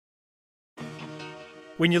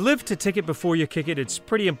When you live to tick it before you kick it, it's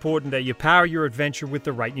pretty important that you power your adventure with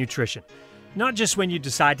the right nutrition. Not just when you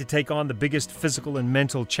decide to take on the biggest physical and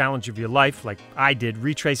mental challenge of your life, like I did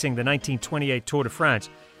retracing the 1928 Tour de France,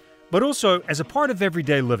 but also as a part of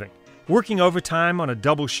everyday living. Working overtime on a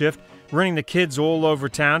double shift, running the kids all over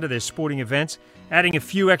town to their sporting events, adding a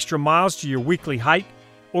few extra miles to your weekly hike,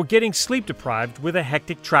 or getting sleep deprived with a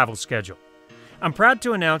hectic travel schedule. I'm proud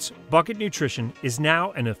to announce Bucket Nutrition is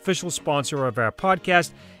now an official sponsor of our podcast,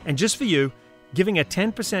 and just for you, giving a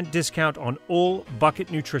 10% discount on all Bucket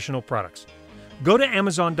nutritional products. Go to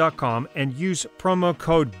Amazon.com and use promo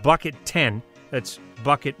code BUCKET10, that's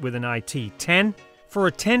Bucket with an IT, 10, for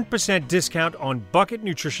a 10% discount on Bucket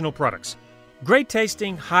nutritional products. Great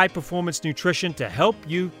tasting, high-performance nutrition to help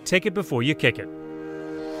you tick it before you kick it.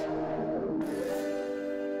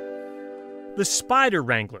 The Spider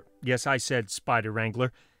Wrangler, yes, I said Spider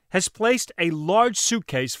Wrangler, has placed a large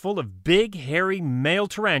suitcase full of big, hairy male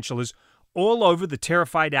tarantulas all over the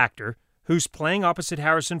terrified actor who's playing opposite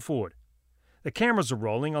Harrison Ford. The cameras are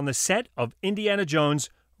rolling on the set of Indiana Jones'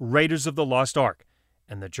 Raiders of the Lost Ark,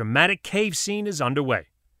 and the dramatic cave scene is underway.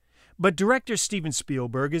 But director Steven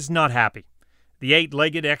Spielberg is not happy. The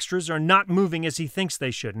 8-legged extras are not moving as he thinks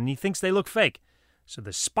they should, and he thinks they look fake. So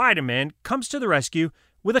the Spider-Man comes to the rescue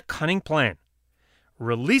with a cunning plan.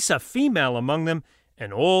 Release a female among them,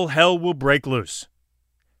 and all hell will break loose.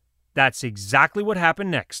 That's exactly what happened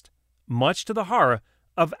next, much to the horror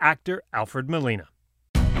of actor Alfred Molina.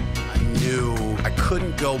 I knew I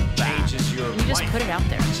couldn't go back. You just put it out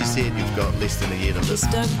there. She said you've got less than a year to live. Just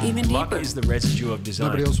dug even Luck deeper. is the residue of design.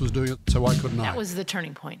 Nobody else was doing it, so why couldn't I? That was the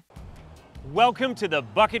turning point. Welcome to the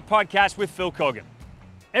Bucket Podcast with Phil Kogan.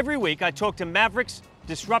 Every week I talk to mavericks,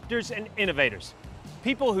 disruptors, and innovators.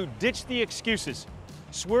 People who ditch the excuses,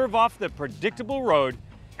 swerve off the predictable road,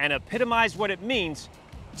 and epitomize what it means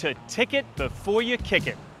to tick it before you kick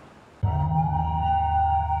it. I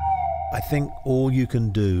think all you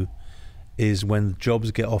can do is when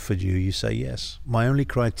jobs get offered you, you say yes. My only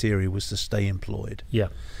criteria was to stay employed. Yeah.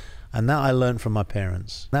 And that I learned from my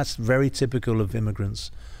parents. That's very typical of immigrants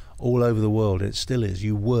all over the world. It still is.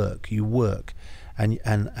 You work,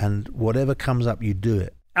 and whatever comes up, you do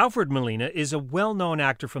it. Alfred Molina is a well-known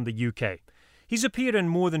actor from the UK. He's appeared in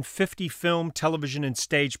more than 50 film, television, and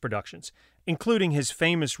stage productions, including his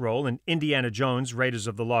famous role in Indiana Jones, Raiders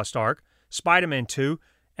of the Lost Ark, Spider-Man 2,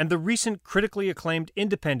 and the recent critically acclaimed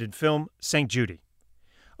independent film, St. Jude.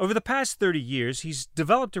 Over the past 30 years, he's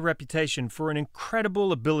developed a reputation for an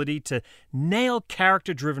incredible ability to nail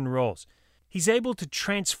character-driven roles. He's able to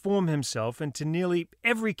transform himself into nearly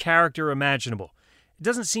every character imaginable. It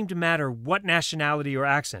doesn't seem to matter what nationality or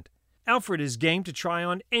accent. Alfred is game to try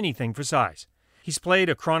on anything for size. He's played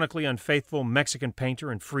a chronically unfaithful Mexican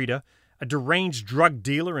painter in Frida, a deranged drug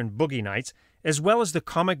dealer in Boogie Nights, as well as the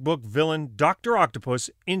comic book villain Dr. Octopus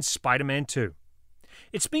in Spider-Man 2.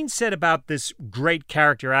 It's been said about this great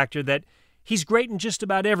character actor that he's great in just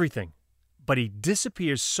about everything, but he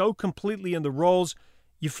disappears so completely in the roles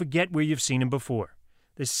you forget where you've seen him before.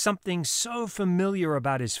 There's something so familiar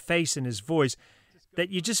about his face and his voice that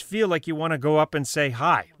you just feel like you want to go up and say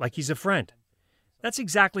hi, like he's a friend. That's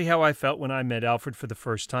exactly how I felt when I met Alfred for the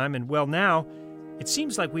first time, and well, now it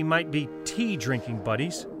seems like we might be tea-drinking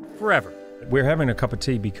buddies forever. We're having a cup of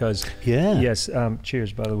tea because... Yeah. Yes,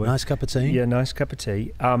 cheers, by the way. Nice cup of tea. Yeah, nice cup of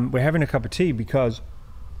tea. We're having a cup of tea because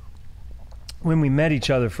when we met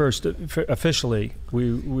each other first, officially,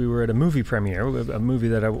 we were at a movie premiere, a movie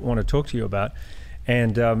that I want to talk to you about,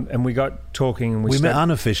 and we got talking. And we met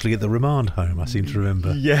unofficially at the remand home, I seem to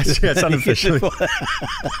remember. Yes, unofficially.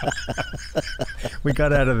 We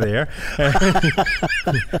got out of there.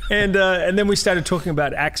 and then we started talking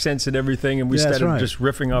about accents and everything, and we started just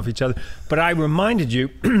riffing off each other. But I reminded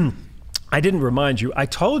you, I didn't remind you, I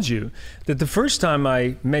told you that the first time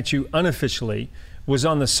I met you unofficially was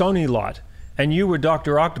on the Sony lot, and you were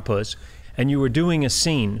Dr. Octopus, and you were doing a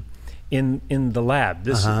scene in the lab.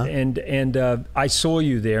 And I saw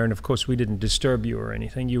you there, and of course we didn't disturb you or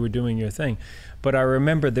anything. You were doing your thing. But I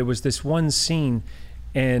remember there was this one scene,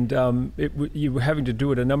 and you were having to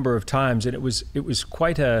do it a number of times, and it was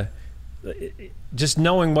quite just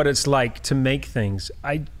knowing what it's like to make things.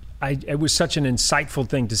 It was such an insightful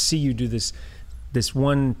thing to see you do this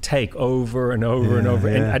one take over and over and over.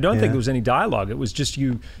 And I don't think there was any dialogue. It was just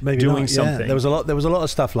you doing something. There was a lot of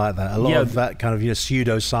stuff like that. A lot of that kind of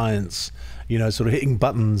pseudoscience, sort of hitting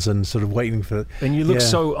buttons and sort of waiting for... And you look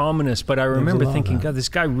so ominous, but I remember thinking, God, this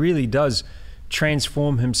guy really does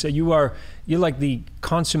transform himself. You're like the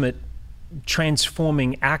consummate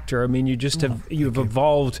transforming actor. I mean, you just have, you've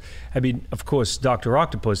evolved. I mean, of course, Dr.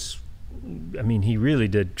 Octopus I mean, he really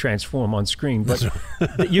did transform on screen.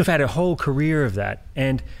 But you've had a whole career of that,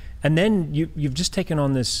 and then you've just taken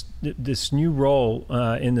on this new role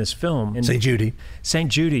in this film, in St. Judy.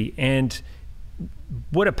 St. Judy, and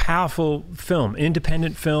what a powerful film,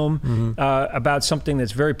 independent film about something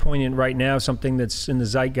that's very poignant right now, something that's in the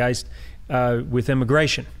zeitgeist with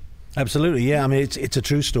immigration. Absolutely, yeah. I mean, it's a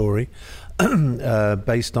true story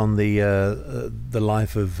based on the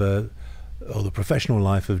life of, or the professional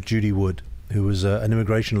life of Judy Wood, who was an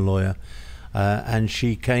immigration lawyer, and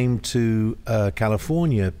she came to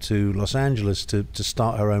California, to Los Angeles, to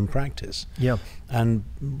start her own practice. Yeah, and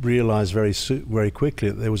realized very quickly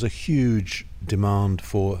that there was a huge demand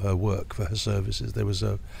for her work, for her services. There was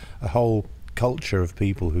a whole culture of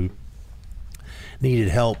people who needed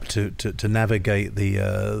help to navigate the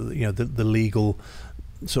legal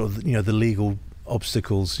sort of the legal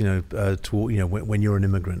obstacles when you're an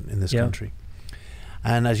immigrant in this country.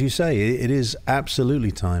 And as you say, it is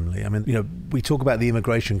absolutely timely. I mean, we talk about the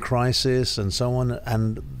immigration crisis and so on,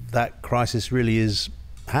 and that crisis really is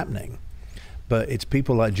happening. But it's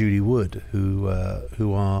people like Judy Wood who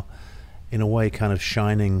are, in a way, kind of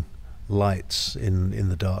shining lights in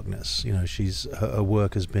the darkness. Her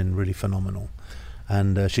work has been really phenomenal,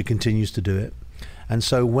 and she continues to do it. And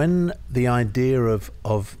so when the idea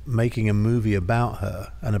of making a movie about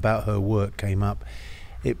her and about her work came up,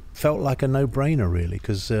 it felt like a no-brainer, really,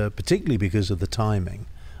 particularly because of the timing.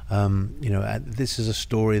 This is a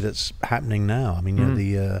story that's happening now. I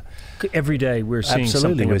mean, every day we're seeing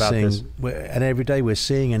something about this. And every day we're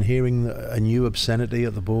seeing and hearing a new obscenity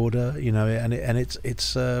at the border. And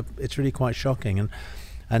it's really quite shocking.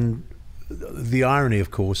 And the irony, of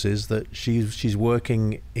course, is that she's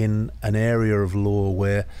working in an area of law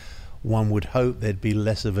where one would hope there'd be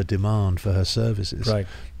less of a demand for her services. Right.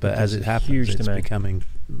 But as it happens,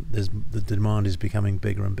 the demand is becoming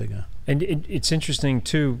bigger and bigger. And it's interesting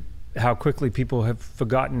too how quickly people have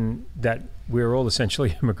forgotten that we're all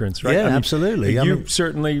essentially immigrants, right? Yeah, absolutely. You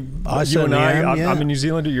and I, I'm a New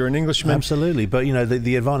Zealander, you're an Englishman. Absolutely, but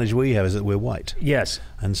the advantage we have is that we're white. Yes.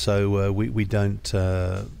 And so we don't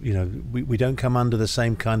we don't come under the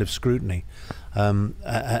same kind of scrutiny,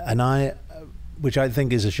 which I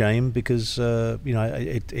think is a shame, because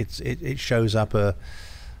it shows up a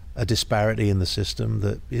disparity in the system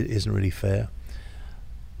that isn't really fair.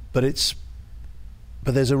 But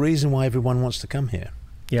there's a reason why everyone wants to come here.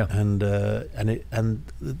 Yeah. And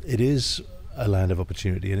it is a land of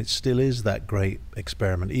opportunity, and it still is that great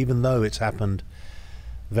experiment, even though it's happened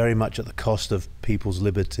very much at the cost of people's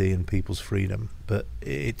liberty and people's freedom. But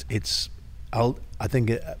I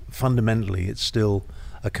think fundamentally it's still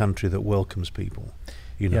a country that welcomes people.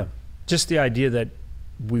 Yeah. Just the idea that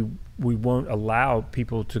we won't allow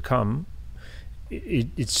people to come,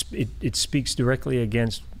 it speaks directly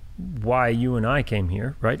against why you and I came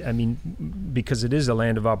here, right? I mean, because it is a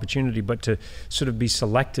land of opportunity, but to sort of be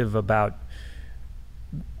selective about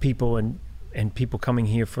people and people coming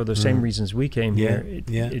here for the same reasons we came here,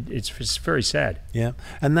 it's very sad. Yeah,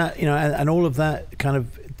 and that and all of that kind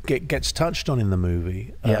of gets touched on in the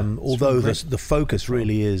movie. Although the focus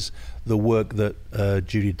really is the work that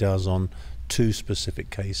Judy does on two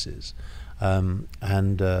specific cases, and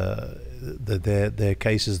they're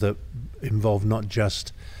cases that involve not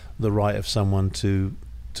just the right of someone to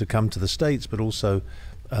come to the States, but also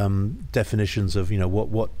definitions of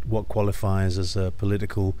what qualifies as a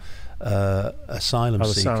political asylum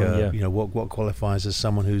seeker. What qualifies as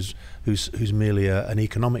someone who's merely an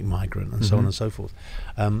economic migrant, and so on and so forth.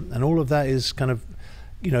 And all of that is kind of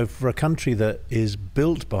for a country that is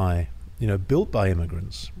built by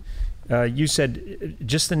immigrants. You said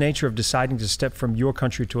just the nature of deciding to step from your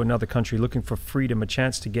country to another country, looking for freedom, a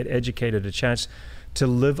chance to get educated, a chance to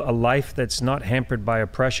live a life that's not hampered by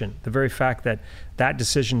oppression. The very fact that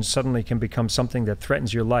decision suddenly can become something that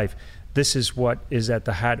threatens your life. This is what is at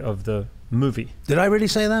the heart of the movie. Did I really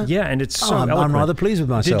say that? Yeah, and it's so eloquent. I'm rather pleased with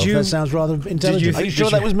myself. That sounds rather intelligent. Are you sure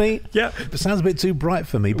that was me? Yeah. It sounds a bit too bright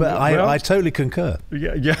for me, but I totally concur.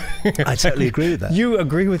 Yeah. I totally agree with that. You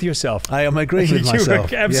agree with yourself. I am agreeing with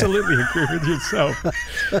myself. You absolutely agree with yourself.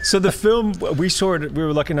 So the film, we saw it, we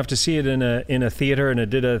were lucky enough to see it in a theater, and it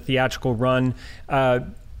did a theatrical run.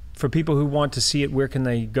 For people who want to see it, where can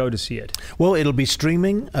they go to see it? Well, it'll be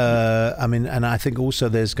streaming. And I think also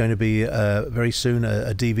there's going to be very soon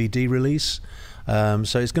a DVD release.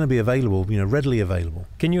 So it's going to be available, readily available.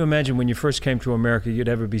 Can you imagine when you first came to America, you'd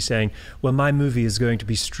ever be saying, "Well, my movie is going to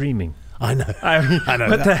be streaming"? I know. I know.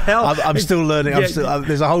 What the hell? I'm still learning.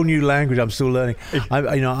 There's a whole new language I'm still learning.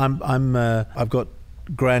 I've got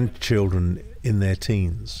grandchildren in their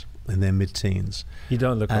teens, in their mid-teens. You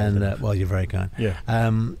don't look old enough. Well, you're very kind. Yeah.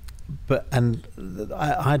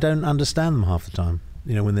 I don't understand them half the time.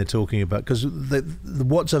 You know, when they're talking about, because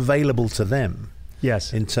what's available to them,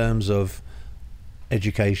 Yes. in terms of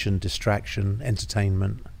education, distraction,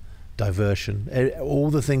 entertainment, diversion, all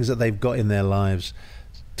the things that they've got in their lives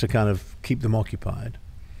to kind of keep them occupied.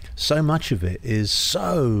 So much of it is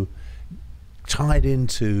so tied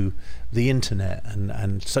into the internet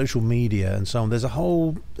and social media and so on. There's a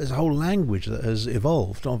whole language that has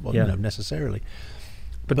evolved, not necessarily.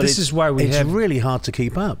 But this is why it's really hard to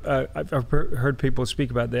keep up. I've heard people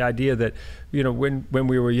speak about the idea that, you know, when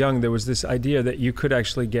we were young, there was this idea that you could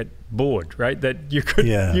actually get bored, right? That you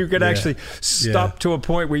could actually stop to a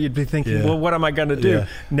point where you'd be thinking, well, what am I going to do? Yeah.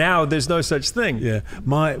 Now there's no such thing. Yeah,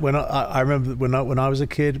 I remember when I was a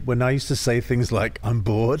kid, when I used to say things like, "I'm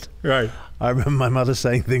bored." Right. I remember my mother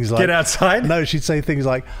saying things like, "Get outside." No, she'd say things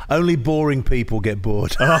like, "Only boring people get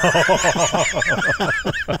bored."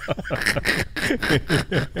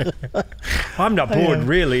 I'm not bored,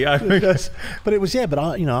 really. I mean, but it was But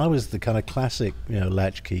I was the kind of classic,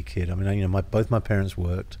 latchkey kid. I mean, both my parents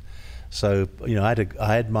worked, so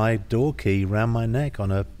I had my door key round my neck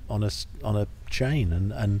on a chain,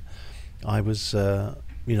 and I was.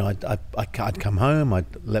 I'd come home, I'd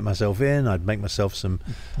let myself in, I'd make myself some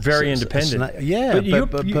very independent.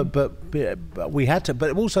 But we had to.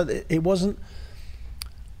 But also, it wasn't.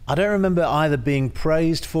 I don't remember either being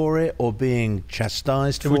praised for it or being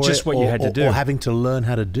chastised for it. It was just what you had to do, or having to learn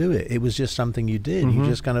how to do it. It was just something you did. Mm-hmm. You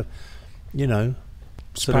just kind of,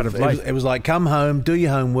 it's part of life. It was like, come home, do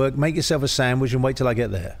your homework, make yourself a sandwich, and wait till I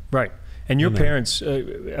get there. Right. And your parents.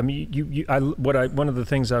 I mean, one of the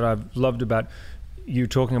things that I've loved about you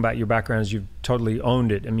talking about your background is you've totally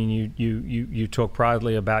owned it. I mean, you talk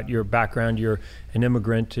proudly about your background. You're an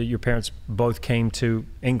immigrant. Your parents both came to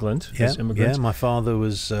England as immigrants. Yeah, my father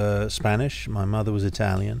was Spanish. My mother was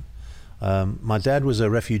Italian. My dad was a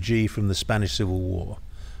refugee from the Spanish Civil War,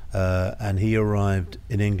 and he arrived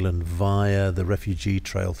in England via the refugee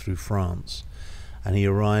trail through France. And he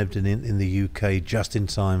arrived in the UK just in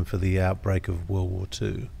time for the outbreak of World War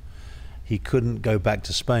II. He couldn't go back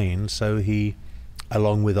to Spain, so he,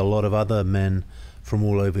 along with a lot of other men from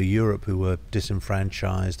all over Europe who were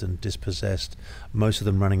disenfranchised and dispossessed, most of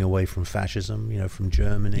them running away from fascism, from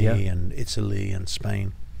Germany and Italy and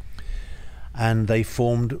Spain. And they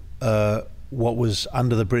formed what was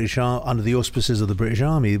under the auspices of the British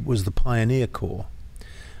Army was the Pioneer Corps.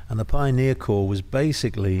 And the Pioneer Corps was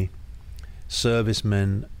basically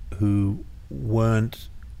servicemen who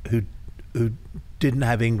didn't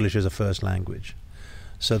have English as a first language.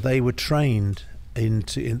 So they were trained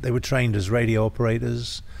they were trained as radio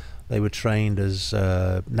operators, they were trained as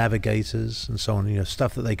navigators and so on,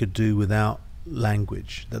 stuff that they could do without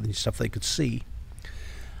language, stuff they could see.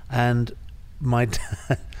 And my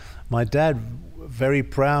dad very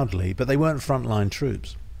proudly, but they weren't frontline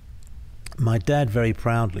troops, my dad very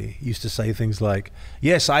proudly used to say things like,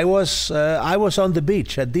 "Yes, I was on the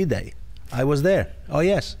beach at D-Day. I was there. Oh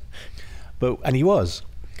yes." And he was.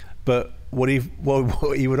 But what he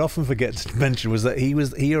would often forget to mention was that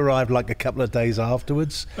he arrived like a couple of days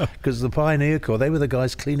afterwards, because the Pioneer Corps, they were the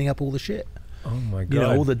guys cleaning up all the shit. Oh my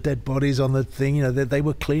God! All the dead bodies on the thing. They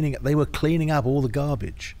were cleaning up all the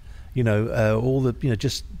garbage. All the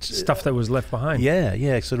just stuff that was left behind.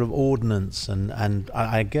 Yeah, sort of ordnance and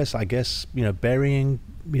I guess burying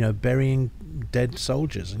dead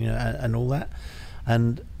soldiers and all that,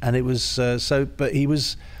 and it was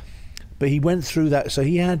But he went through that. So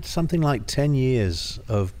he had something like 10 years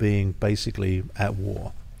of being basically at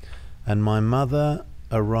war. And my mother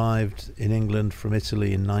arrived in England from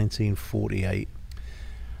Italy in 1948.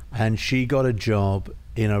 And she got a job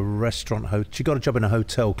in a restaurant. She got a job in a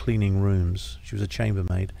hotel cleaning rooms. She was a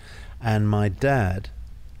chambermaid. And my dad,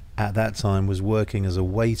 at that time, was working as a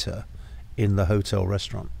waiter in the hotel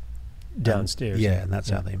restaurant. Downstairs. And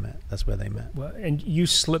that's how they met. That's where they met. Well, and you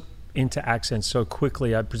slip into accents so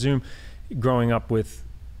quickly. I presume growing up with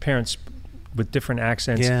parents with different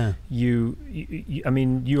accents, you are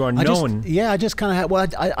known. I just kind of had. Well,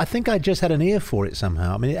 I think I just had an ear for it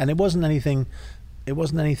somehow. I mean, and it wasn't anything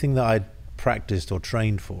that I'd practiced or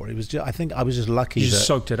trained for. It was just, I think I was just lucky. You just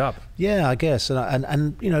soaked it up. Yeah, I guess.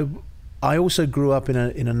 And I also grew up in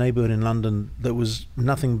a neighborhood in London that was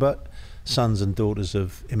nothing but sons and daughters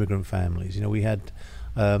of immigrant families. We had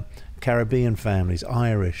Caribbean families,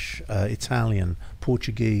 Irish, Italian,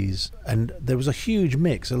 Portuguese, and there was a huge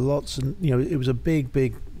mix of lots, and it was a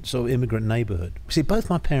big sort of immigrant neighborhood. See, both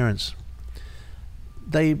my parents,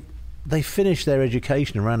 they finished their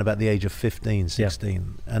education around about the age of 15,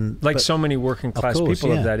 16, and so many working class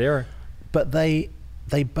people of that era. But they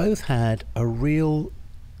both had a real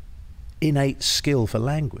innate skill for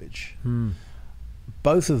language.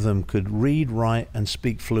 Both of them could read, write, and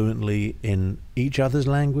speak fluently in each other's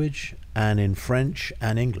language and in French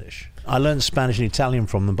and English. I learned Spanish and Italian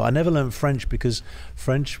from them, but I never learned French because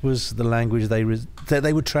French was the language they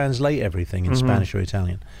would translate everything in Spanish or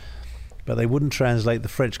Italian, but they wouldn't translate the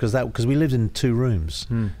French because we lived in 2 rooms,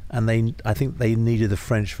 and I think they needed the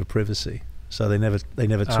French for privacy, so they never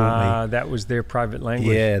taught me. That was their private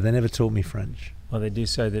language. Yeah, they never taught me French. Well, they do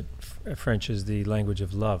say that French is the language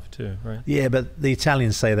of love too, right? Yeah, but the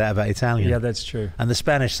Italians say that about Italian. Yeah, that's true. And the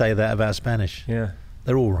Spanish say that about Spanish. Yeah.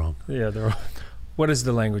 They're all wrong. Yeah, they're all. What is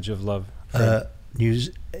the language of love?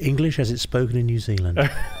 English as it's spoken in New Zealand.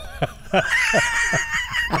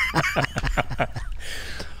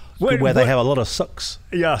 Where they have a lot of sucks.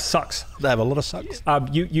 Yeah, sucks. They have a lot of sucks.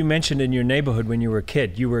 You mentioned in your neighborhood when you were a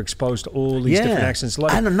kid, you were exposed to all these different accents.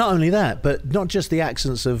 And not only that, but not just the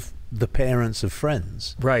accents of the parents of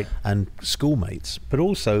friends, right, and schoolmates, but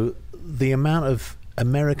also the amount of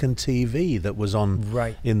American TV that was on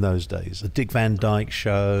in those days. The Dick Van Dyke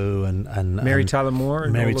Show and Mary Tyler Moore.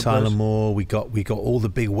 Mary Tyler Moore. We got all the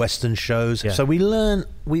big Western shows. Yeah. So we learned.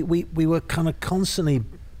 We were kind of constantly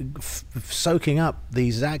soaking up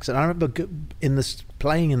these accents. I remember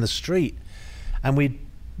playing in the street, and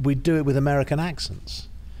we'd do it with American accents,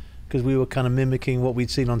 because we were kind of mimicking what we'd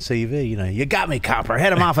seen on TV. You know, you got me, copper.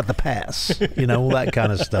 Head him off at the pass. You know, all that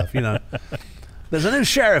kind of stuff. You know, there's a new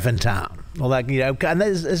sheriff in town. All that, you know, and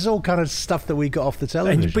there's all kind of stuff that we got off the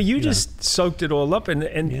television. But you just soaked it all up,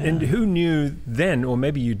 and who knew then, or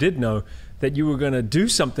maybe you did know, that you were going to do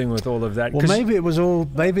something with all of that? Well, maybe it was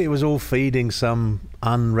all feeding some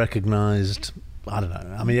unrecognized. I don't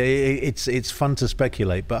know. I mean, it's fun to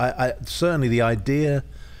speculate, but I certainly the idea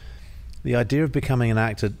of becoming an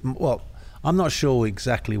actor. Well, I'm not sure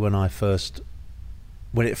exactly when it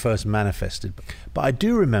first manifested, but I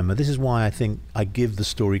do remember. This is why I think I give the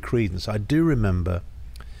story credence. I do remember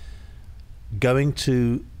going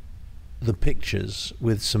to the pictures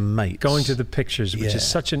with some mates. Going to the pictures, which is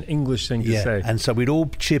such an English thing to say. And so we'd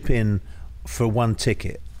all chip in for one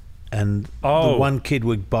ticket, and the one kid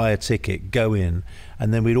would buy a ticket, go in,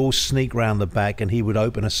 and then we'd all sneak round the back, and he would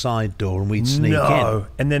open a side door, and we'd sneak in.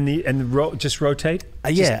 And then just rotate.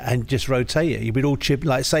 And just rotate it. We'd all chip,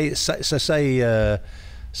 like say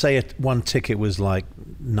one ticket was like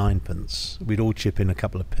 9p. We'd all chip in a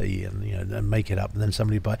couple of p, and and make it up, and then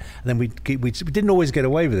somebody buy. And then we didn't always get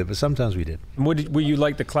away with it, but sometimes we did. And were you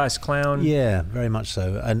like the class clown? Yeah, very much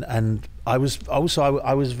so. And I was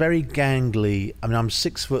very gangly. I mean, I'm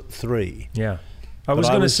 6'3". Yeah, I was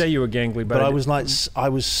going to say you were gangly, but I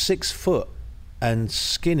was 6 foot and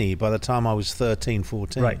skinny by the time I was 13,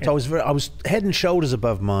 14. Right. So I was head and shoulders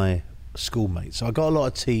above my schoolmates. So I got a lot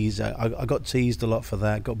of tease. I got teased a lot for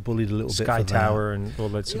that. Got bullied a little bit for that. Sky Tower and all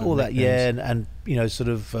that sort of that. Yeah, and sort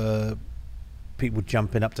of people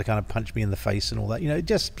jumping up to kind of punch me in the face and all that.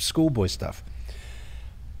 Just schoolboy stuff.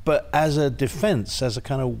 But as a defense, as a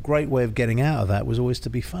kind of great way of getting out of that, was always to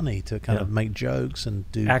be funny, to kind of make jokes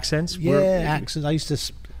and do accents.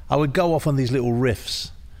 Accents. I would go off on these little riffs,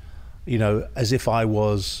 as if I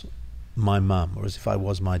was my mum or as if I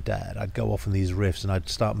was my dad. I'd go off on these riffs and I'd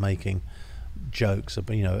start making jokes,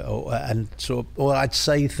 or I'd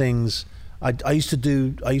say things. I used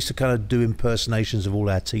to kind of do impersonations of all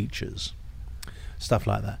our teachers, stuff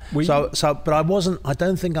like that. But I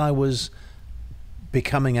don't think I was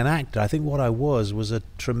becoming an actor. I think what I was a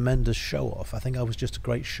tremendous show off. I think I was just a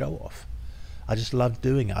great show off. I just loved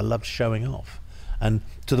doing it. I loved showing off, and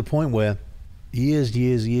to the point where years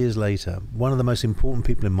later, one of the most important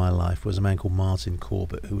people in my life was a man called Martin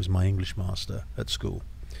Corbett, who was my English master at school.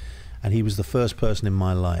 And he was the first person in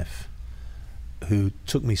my life who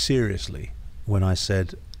took me seriously when I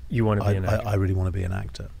said, "You want to be an actor? I really want to be an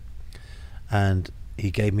actor." And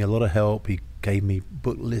he gave me a lot of help. He gave me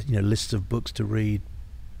lists of books to read,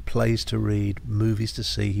 plays to read, movies to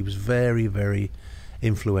see. He was very, very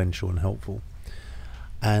influential and helpful.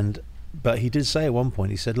 But he did say at one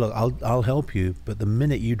point, he said, "Look, I'll help you, but the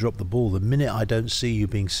minute you drop the ball, the minute I don't see you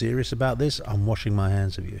being serious about this, I'm washing my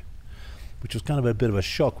hands of you," which was kind of a bit of a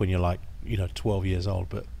shock when you're like, 12 years old.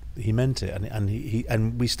 But he meant it,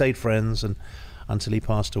 and we stayed friends and until he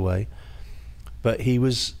passed away. But he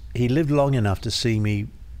lived long enough to see me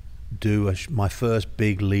do my first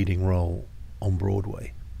big leading role on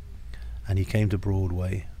Broadway, and he came to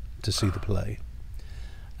Broadway to see the play,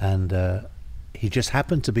 and he just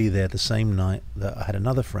happened to be there the same night that I had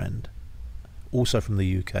another friend, also from the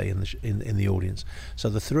UK, in the audience. So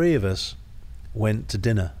the three of us went to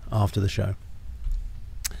dinner after the show,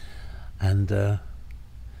 and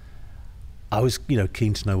I was,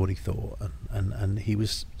 keen to know what he thought, and he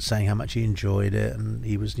was saying how much he enjoyed it, and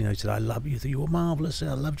he was, he said, "I love you. You were marvelous.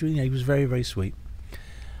 I loved you." He was very, very sweet.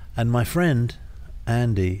 And my friend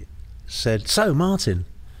Andy said, "So, Martin,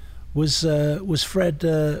 was Fred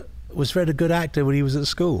a good actor when he was at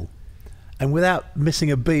school?" And without missing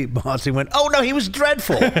a beat, Martin went, "Oh no, he was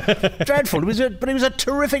dreadful, dreadful. But he was a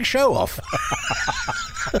terrific show off."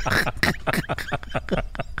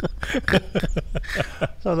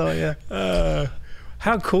 So I thought, yeah.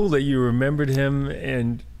 How cool that you remembered him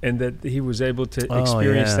and that he was able to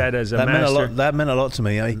experience that as a master. That meant a lot to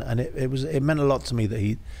me, and it meant a lot to me that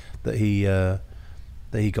he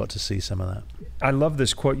got to see some of that. I love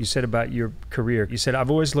this quote you said about your career. You said, "I've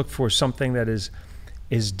always looked for something that is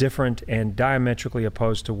different and diametrically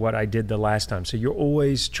opposed to what I did the last time." So you're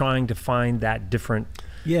always trying to find that different.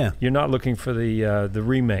 Yeah. You're not looking for the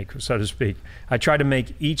remake, so to speak. I try to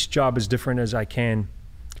make each job as different as I can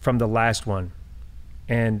from the last one.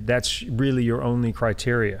 And that's really your only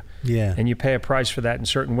criteria. Yeah. And you pay a price for that in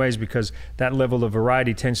certain ways, because that level of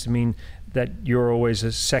variety tends to mean that you're always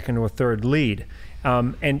a second or third lead.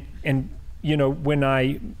 And when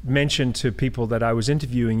I mentioned to people that I was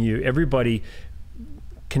interviewing you, everybody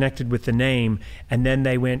connected with the name, and then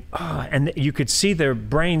they went, and you could see their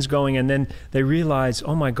brains going, and then they realized,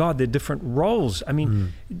 oh my God, they're different roles. I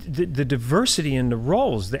mean, the diversity in the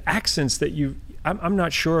roles, the accents that I'm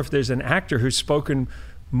not sure if there's an actor who's spoken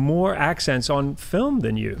more accents on film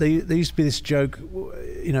than you. There used to be this joke,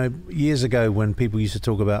 years ago when people used to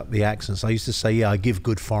talk about the accents. I used to say, "Yeah, I give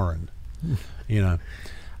good foreign,"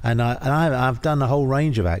 And I've done a whole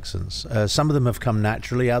range of accents. Some of them have come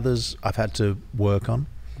naturally. Others I've had to work on.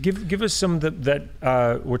 Give us some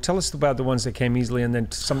or tell us about the ones that came easily, and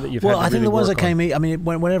then some that you've well, had to I think really the ones work that came. on. I mean,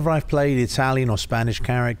 whenever I've played Italian or Spanish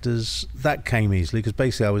characters, that came easily, because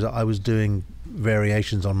basically I was doing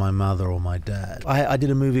variations on my mother or my dad. I did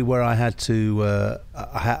a movie where I had to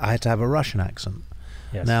have a Russian accent.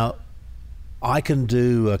 Yes. Now, I can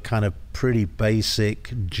do a kind of pretty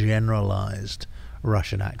basic, generalized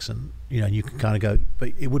Russian accent. You can kind of go,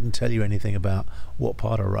 but it wouldn't tell you anything about what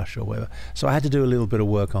part of Russia or whatever. So I had to do a little bit of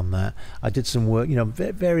work on that. I did some work,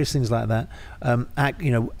 various things like that.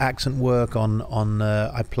 Accent work on.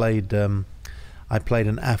 I played an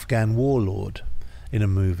Afghan warlord in a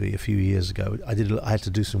movie a few years ago. I had to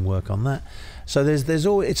do some work on that. So there's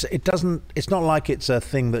always it's not like it's a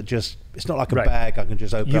thing that just, it's not like a bag I can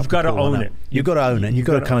just open. You've got to own it. You've got to own it. And you've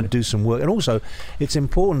got to kind of do some work. And also, it's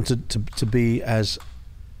important to be as,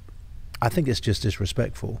 I think it's just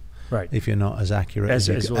disrespectful, right, if you're not as accurate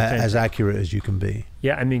as accurate as you can be.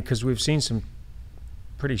 Yeah, I mean, because we've seen some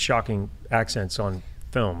pretty shocking accents on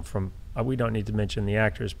film from. We don't need to mention the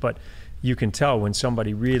actors, but you can tell when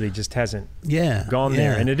somebody really just hasn't gone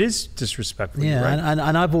there, and it is disrespectful. Yeah, right?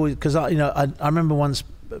 and I've always, because I remember once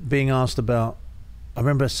being asked about. I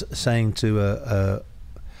remember saying to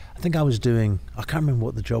I think I was doing. I can't remember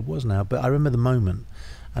what the job was now, but I remember the moment,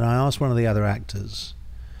 and I asked one of the other actors.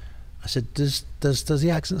 I said, "Does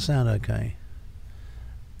the accent sound okay?"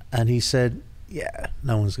 And he said, "Yeah,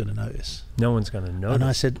 no one's going to notice." No one's going to notice. And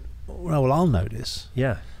I said, "Well, I'll notice."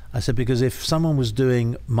 Yeah. I said, because if someone was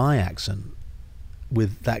doing my accent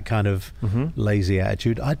with that kind of lazy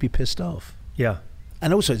attitude, I'd be pissed off. Yeah.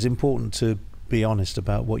 And also, it's important to be honest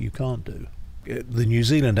about what you can't do. The New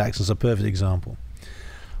Zealand accent's a perfect example.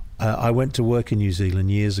 I went to work in New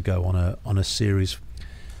Zealand years ago on a series,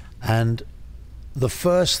 and the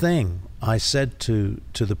first thing I said to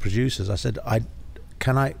the producers, I said,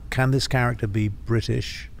 can this character be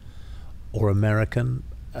British or American?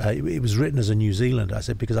 It was written as a New Zealander. I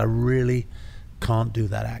said, because I really can't do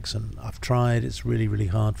that accent. I've tried. It's really, really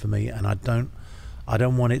hard for me, and I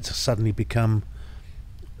don't want it to suddenly become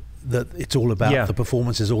that it's all about the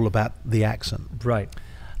performance is all about the accent. Right.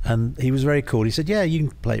 And he was very cool. He said, "Yeah, you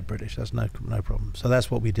can play it British. That's no problem." So that's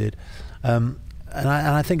what we did. And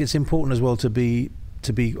I think it's important as well to be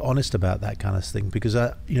honest about that kind of thing, because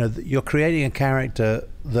you're creating a character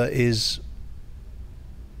that is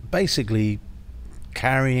basically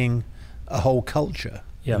carrying a whole culture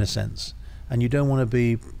in a sense, and you don't want to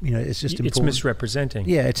be, it's just important. It's misrepresenting.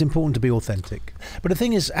 Yeah, it's important to be authentic. But the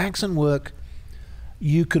thing is, accent work,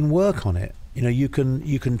 you can work on it. You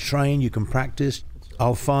can train, you can practice.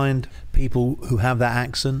 I'll find people who have that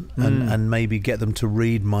accent and maybe get them to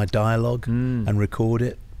read my dialogue and record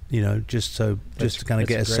it, just to kind of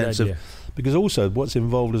get a sense idea. Of, because also what's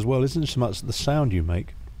involved as well isn't so much the sound you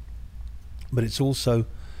make, but it's also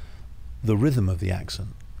the rhythm of the accent.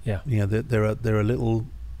 Yeah. There are little,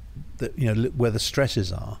 where the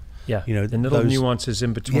stresses are. Yeah. And little nuances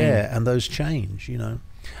in between. Yeah, and those change.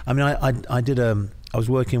 I mean, I was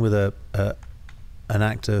working with an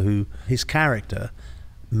actor who his character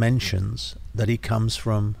mentions that he comes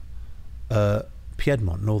from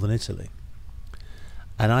Piedmont, northern Italy.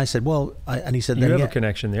 And I said, well, and he said, you have a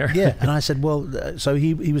connection there. Yeah, and I said, well, so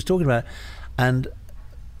he was talking about it, and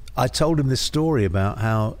I told him this story about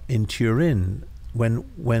how in Turin, when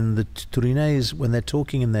the Turinese, when they're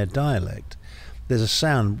talking in their dialect, there's a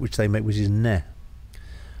sound which they make, which is ne,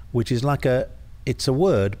 which is like it's a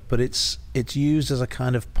word, but it's used as a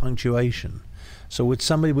kind of punctuation. So when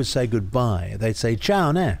somebody would say goodbye, they'd say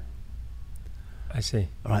ciao ne. I see.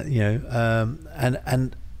 Right, you know,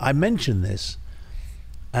 and I mentioned this,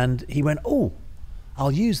 and he went, oh,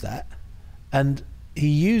 I'll use that, and he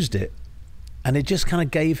used it, and it just kind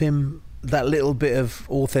of gave him that little bit of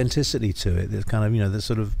authenticity to it. There's kind of, you know, the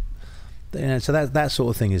sort of, you know, so that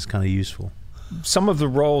sort of thing is kind of useful. Some of the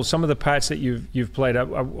roles, some of the parts that you've played, I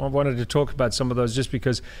wanted to talk about some of those just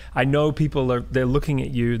because I know people they're looking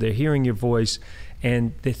at you, they're hearing your voice,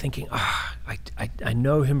 and they're thinking, I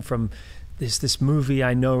know him from this movie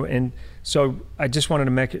I know. And so I just wanted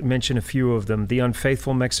to mention a few of them. The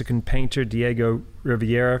unfaithful Mexican painter Diego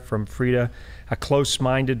Rivera from Frida, a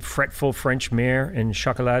close-minded, fretful French mayor in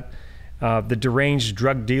Chocolat, the deranged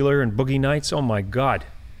drug dealer in Boogie Nights. Oh my God.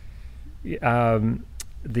 You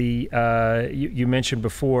mentioned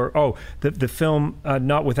before, the film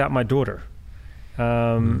Not Without My Daughter.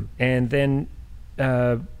 And then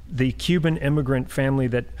the Cuban immigrant family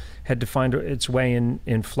that had to find its way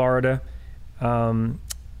in Florida,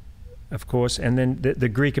 of course, and then the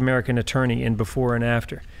Greek-American attorney in Before and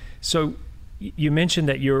After. So you mentioned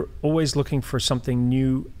that you're always looking for something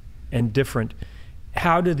new and different.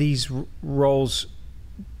 How do these roles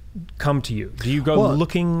come to you? Do you go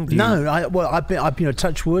looking? I've been,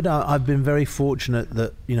 touch wood. I've been very fortunate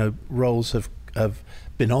that, you know, roles have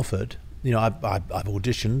been offered. You know, I've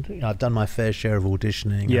auditioned. You know, I've done my fair share of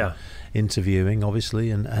auditioning, and interviewing,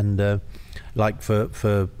 obviously, and like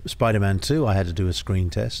for Spider-Man 2, I had to do a screen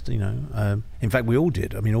test. You know, in fact, we all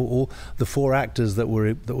did. I mean, all the 4 actors that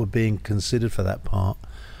were being considered for that part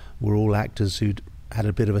were all actors who'd had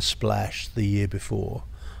a bit of a splash the year before.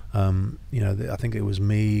 You know, I think it was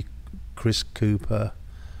me, Chris Cooper,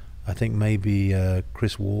 I think maybe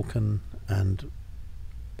Chris Walken, and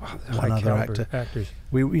one other actor. Actors.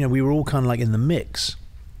 We were all kind of like in the mix,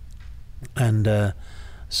 and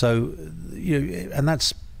so and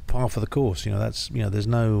that's par for the course. You know, that's, you know, there's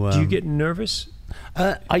no. Do you get nervous?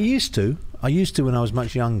 I used to when I was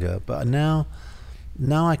much younger, but now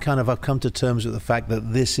I've come to terms with the fact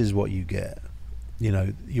that this is what you get. You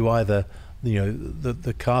know, you either, you know,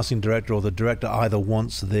 the casting director or the director either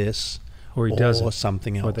wants this or he doesn't, or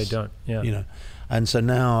something else, or they don't. Yeah. You know, and so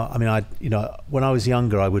now, I mean, when I was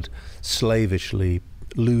younger, I would slavishly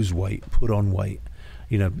lose weight, put on weight.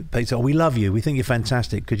 You know, they say, "Oh, we love you. We think you're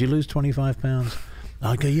fantastic. Could you lose 25 pounds?"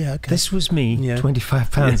 I go, "Yeah, okay." This was me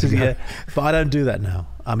 25 pounds ago. Yeah, but I don't do that now.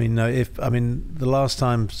 I mean, the last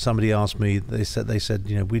time somebody asked me, they said,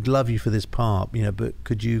 you know, "We'd love you for this part, you know, but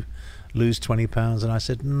could you lose 20 pounds?" And I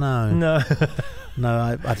said, no,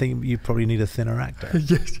 I think you probably need a thinner actor.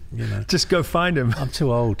 Yes. You know, just go find him. I'm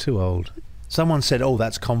too old. Someone said, "Oh,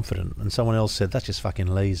 that's confident," and someone else said, "That's just fucking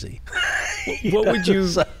lazy." What would you?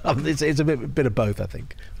 So, it's a bit of both, I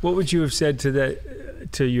think. What would you have said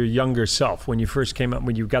to your younger self when you first came up,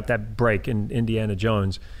 when you got that break in Indiana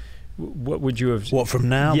Jones? What would you have? What, from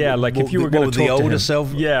now? Yeah, like if you were going to talk the older to him,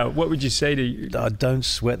 self. Yeah, what would you say to you? Don't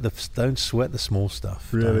sweat the small stuff.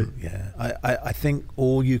 Really? Yeah. I think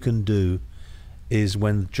all you can do is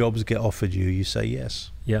when jobs get offered you, you say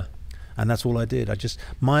yes. Yeah. And that's all I did.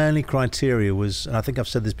 My only criteria was, and I think I've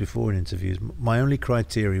said this before in interviews, my only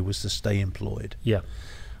criteria was to stay employed. Yeah.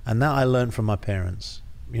 And that I learned from my parents.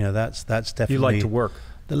 You know, that's definitely. You like to work.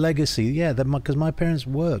 The legacy, yeah, because my parents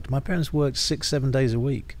worked. My parents worked 6-7 days a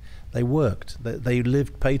week. They worked. They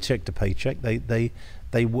lived paycheck to paycheck.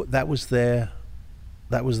 That was their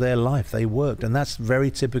life. They worked, and that's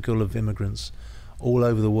very typical of immigrants all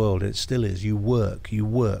over the world. It still is. You work,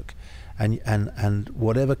 and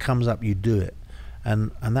whatever comes up, you do it.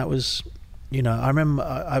 And that was, you know, I remember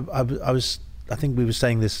I think we were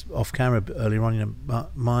saying this off camera earlier on. You know,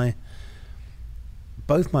 my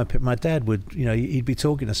dad would, you know, he'd be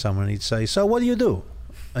talking to someone and he'd say, "So what do you do?"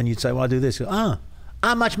 And you'd say, "Well, I do this."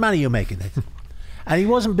 How much money are you making it? And he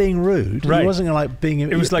wasn't being rude. Right. He wasn't like being.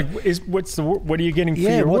 It was like, what are you getting for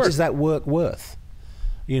your work? Yeah, what is that work worth?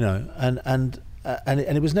 You know, and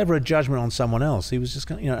it was never a judgment on someone else. He was just,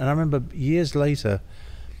 you know. And I remember years later,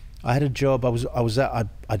 I had a job. I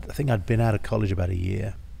think I'd been out of college about a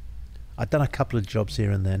year. I'd done a couple of jobs here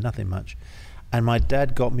and there, nothing much. And my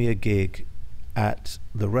dad got me a gig at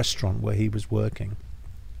the restaurant where he was working.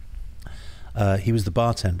 He was the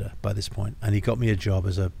bartender by this point, and he got me a job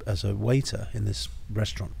as a waiter in this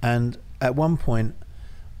restaurant. And at one point,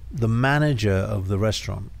 the manager of the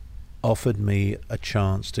restaurant offered me a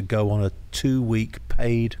chance to go on a 2-week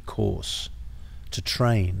paid course to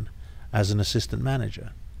train as an assistant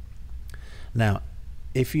manager. Now,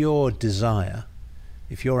 if your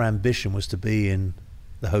ambition was to be in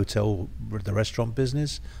the restaurant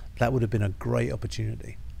business, that would have been a great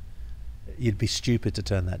opportunity. You'd be stupid to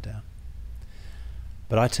turn that down.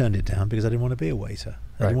 But I turned it down because I didn't want to be a waiter.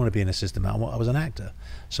 I didn't want to be an assistant manager. I was an actor.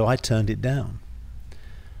 So I turned it down.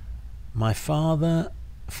 My father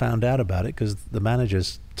found out about it because the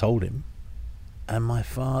managers told him, and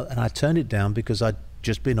I turned it down because I'd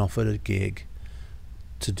just been offered a gig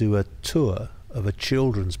to do a tour of a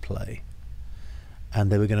children's play,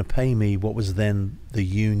 and they were going to pay me what was then the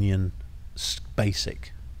union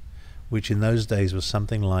basic, which in those days was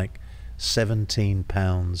something like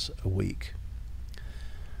 £17 a week.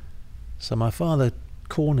 So my father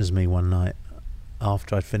corners me one night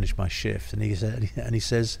after I'd finished my shift, and he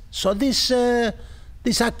says, "So this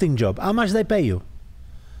acting job, how much they pay you?"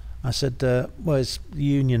 I said, "Well, it's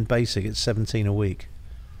union basic. It's 17 a week."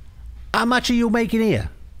 "How much are you making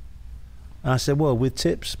here?" And I said, "Well, with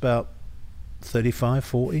tips, about 35,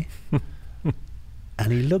 40.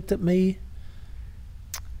 And he looked at me.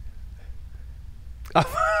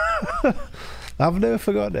 I've never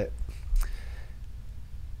forgotten it.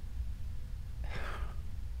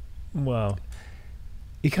 Wow.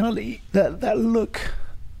 You can't that look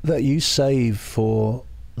that you save for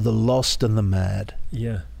the lost and the mad.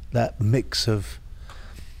 Yeah. That mix of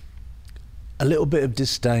a little bit of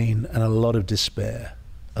disdain and a lot of despair,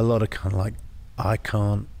 a lot of kind of like, I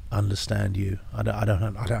can't understand you. I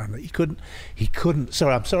don't. He couldn't.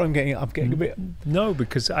 Sorry, I'm getting a bit. No,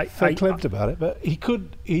 because I verklempt about it, but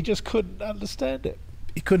he just couldn't understand it.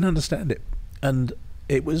 He couldn't understand it, and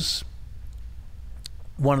it was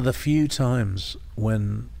one of the few times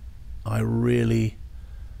when I really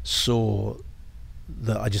saw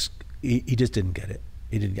that he just didn't get it.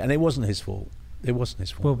 He didn't get, and it wasn't his fault. It wasn't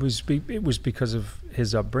his fault. Well, it was because of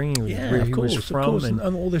his upbringing, yeah, where of he course, was from, of course, and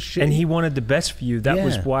all the shit. And he wanted the best for you. That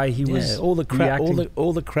was why he was all the crap, reacting.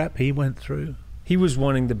 all the crap he went through. He was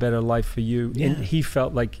wanting the better life for you, Yeah. and he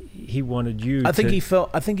felt like he wanted you. I think he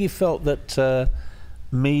felt that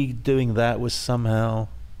me doing that was somehow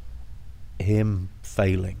him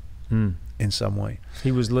failing in some way.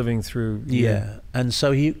 He was living through. Yeah, and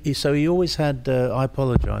so he always had. I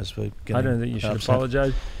apologize for getting I don't think you should upset.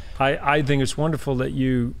 apologize. I think it's wonderful that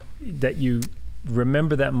you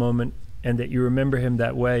remember that moment and that you remember him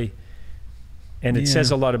that way, and it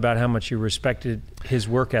says a lot about how much you respected his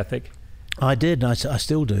work ethic. I did. I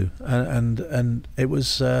still do, and it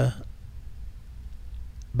was, but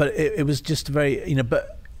it was just very,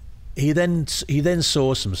 But he then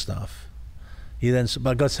saw some stuff. But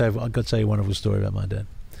I got to tell you a wonderful story about my dad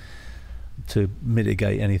to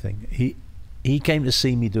mitigate anything. He came to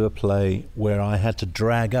see me do a play where I had to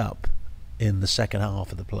drag up in the second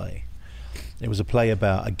half of the play. It was a play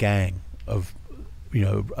about a gang of,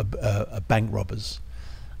 a bank robbers,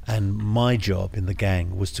 and my job in the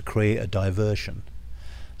gang was to create a diversion.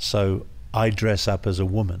 So I dress up as a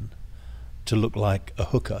woman to look like a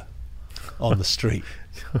hooker on the street.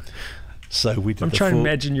 So we did. I'm trying to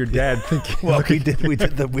imagine your dad thinking. Well, we did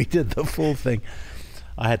the full thing.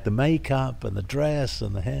 I had the makeup and the dress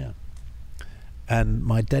and the hair. And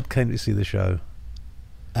my dad came to see the show,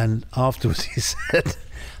 and afterwards he said,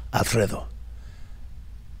 "Alfredo,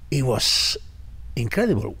 it was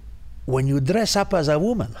incredible. When you dress up as a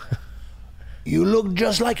woman, you look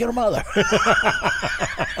just like your mother."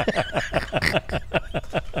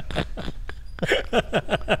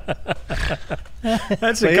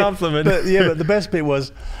 That's a compliment. But the best bit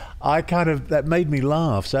was, that made me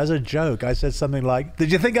laugh. So as a joke, I said something like,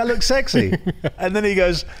 "Did you think I look sexy?" And then he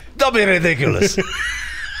goes, "Don't be ridiculous."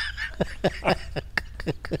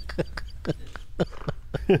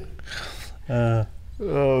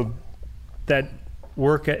 That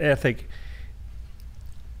work ethic.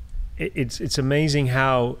 It's amazing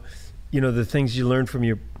how, the things you learn from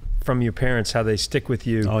your parents, how they stick with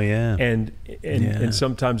you. Oh yeah. And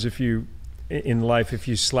sometimes if you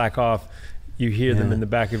slack off, you hear them in the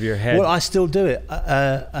back of your head. Well, I still do it,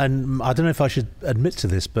 and I don't know if I should admit to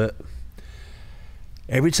this, but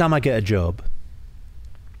every time I get a job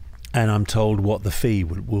and I'm told what the fee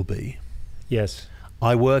will be, yes,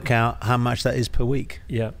 I work out how much that is per week.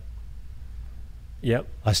 Yeah. Yep.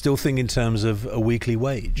 I still think in terms of a weekly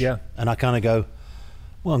wage. Yeah. And I kind of go,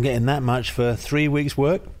 well, I'm getting that much for 3 weeks'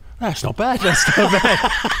 work. That's not bad. That's not bad.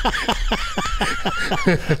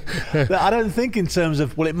 I don't think in terms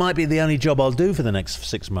of, well, it might be the only job I'll do for the next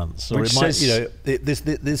 6 months, or Which it might, says-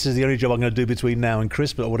 this is the only job I'm going to do between now and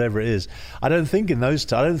Christmas, or whatever it is. I don't think in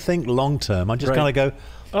those. I don't think long term. I just Right. kind of go,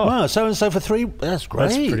 Oh. wow, so and so for 3. That's great.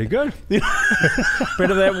 That's pretty good.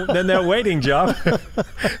 Better than that waiting job.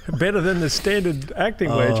 Better than the standard acting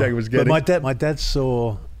wage I was getting. But my dad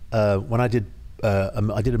saw when I did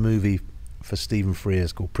a movie for Stephen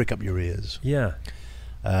Frears called Prick Up Your Ears. Yeah.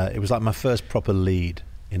 It was like my first proper lead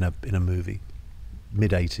in a movie,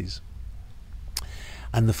 mid-80s.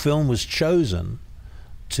 And the film was chosen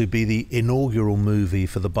to be the inaugural movie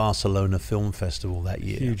for the Barcelona Film Festival that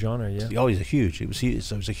year. Huge honor, yeah. Oh, it was huge. It was huge.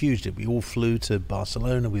 So it was a huge deal. We all flew to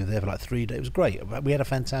Barcelona. We were there for like 3 days. It was great. We had a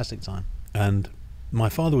fantastic time. And my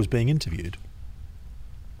father was being interviewed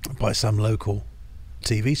by some local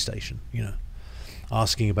TV station, you know,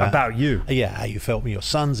 asking about you. Yeah, how you felt when your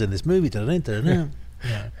son's in this movie. Da-da-da-da-da.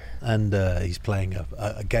 Yeah. And he's playing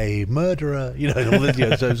a gay murderer, you know, and all this. You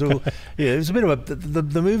know, so it was all, you know, it was a bit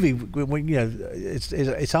of the movie. You know,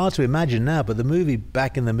 it's hard to imagine now, but the movie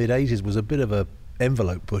back in the mid '80s was a bit of a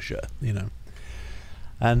envelope pusher, you know.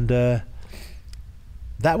 And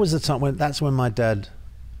that was the time that's when my dad,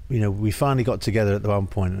 you know, we finally got together at the one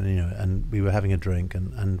point, and you know, and we were having a drink,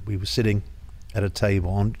 and we were sitting at a table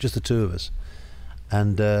on just the two of us,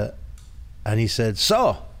 and he said,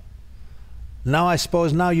 "So, now I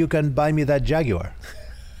suppose now you can buy me that Jaguar."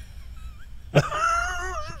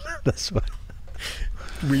 That's what.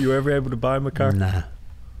 Were you ever able to buy him a car?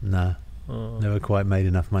 Nah. Never quite made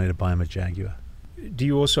enough money to buy him a Jaguar. Do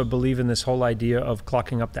you also believe in this whole idea of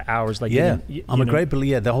clocking up the hours? Like, Yeah, you I'm a know, great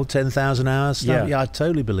believer. Yeah, the whole 10,000 hours stuff. Yeah. Yeah, I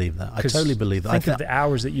totally believe that. I 'cause totally believe that. Think of the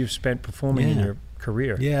hours that you've spent performing in Yeah. your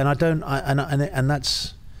career. Yeah, and I don't. And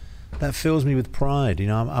that fills me with pride. You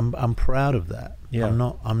know, I'm proud of that. Yeah.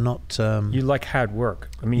 I'm not. You like hard work.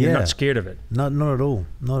 I mean, you're Yeah. not scared of it. Not at all.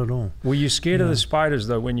 Not at all. Were you scared of the spiders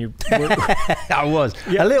though when you? I was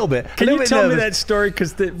Yeah. a little bit. Can a you little bit tell me nervous. that story?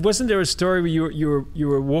 Because wasn't there a story where you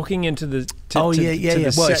were walking into the Yeah.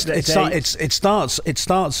 the Well, set that day? it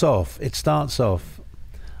starts off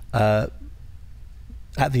at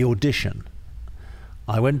the audition.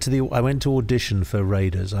 I went to audition for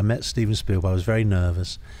Raiders. I met Steven Spielberg. I was very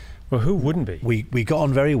nervous. Well, who wouldn't be? We got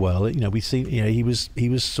on very well. You know, he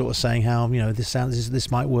was sort of saying how, you know, this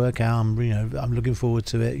might work out. I'm looking forward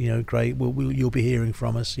to it. You know, great. You'll be hearing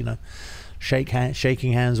from us. You know,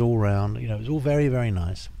 shaking hands all round. You know, it was all very, very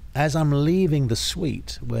nice. As I'm leaving the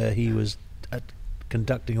suite where he was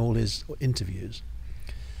conducting all his interviews,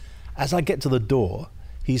 as I get to the door,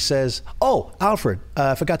 he says, "Oh, Alfred,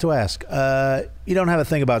 forgot to ask. You don't have a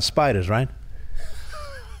thing about spiders, right?"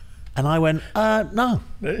 And I went, "No."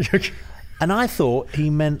 And I thought he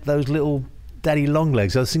meant those little daddy long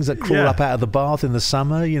legs, those things that crawl Yeah. up out of the bath in the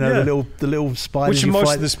summer. You know, Yeah. the little spiders. Which are you most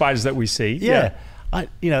fight. of the spiders that we see. Yeah.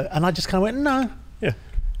 And I just kind of went, "No." Yeah.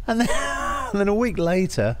 And then a week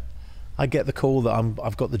later, I get the call that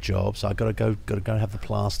I've got the job, so I got to go have the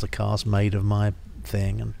plaster cast made of my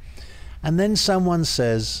thing, and then someone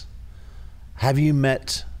says, "Have you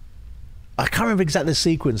met?" I can't remember exactly the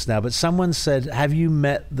sequence now, but someone said, "Have you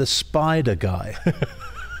met the spider guy?"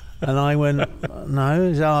 And I went, "No."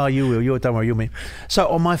 He said, "Oh, you will. Don't worry, you'll meet." So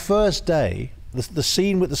on my first day, the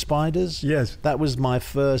scene with the spiders, Yes. that was my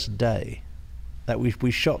first day. That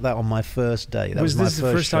we shot that on my first day. That was my this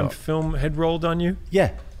the first time shot. film had rolled on you?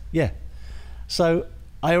 Yeah. So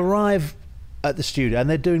I arrive at the studio, and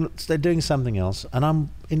they're doing something else, and I'm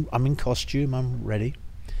in costume. I'm ready,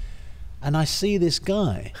 and I see this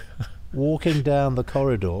guy walking down the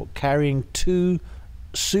corridor carrying 2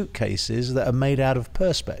 suitcases that are made out of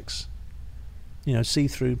perspex, you know,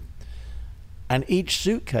 see-through, and each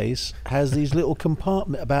suitcase has these little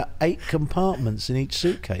about 8 compartments in each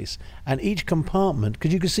suitcase, and each compartment,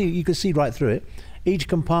 because you could see right through it, each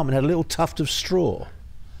compartment had a little tuft of straw.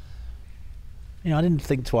 You know, I didn't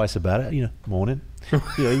think twice about it. You know, morning. You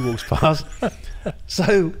know, he walks past.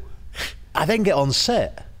 So I then get on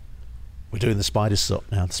set. We're doing the spider shot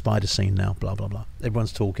now, the spider scene now, blah, blah, blah.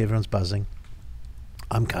 Everyone's talking, everyone's buzzing.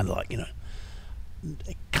 I'm kind of like, you know,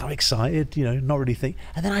 kind of excited, you know, not really think.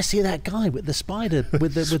 And then I see that guy with the spider,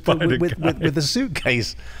 with the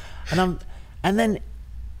suitcase. And then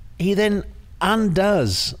he then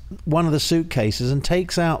undoes one of the suitcases and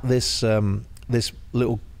takes out this this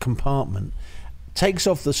little compartment, takes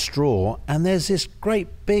off the straw, and there's this great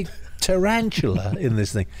big tarantula in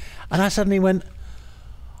this thing. And I suddenly went,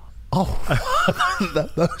 "Oh,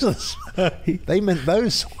 those are they meant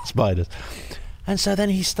those spiders." And so then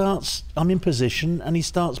I'm in position, and he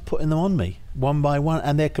starts putting them on me one by one,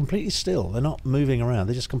 and they're completely still. They're not moving around.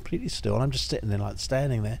 They're just completely still. And I'm just sitting there, like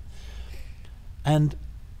standing there. And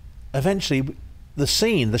eventually, the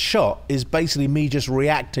shot is basically me just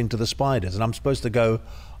reacting to the spiders, and I'm supposed to go,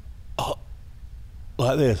 oh,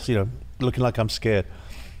 like this, looking like I'm scared.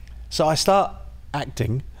 So I start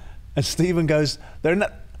acting, and Stephen goes, they're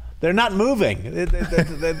not moving.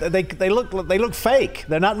 They look fake.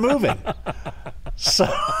 They're not moving. So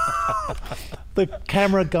the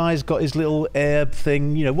camera guy's got his little air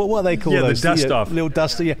thing, what are they called? Yeah, those? The dust off. Little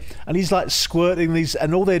duster, yeah. And he's like squirting these,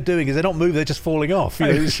 and all they're doing is they're not moving, they're just falling off.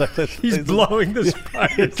 He's blowing the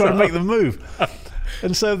spiders trying to make them move.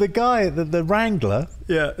 And so the guy, the wrangler,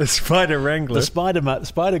 the spider wrangler, the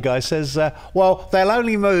spider guy says, "Well, they'll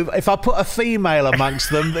only move if I put a female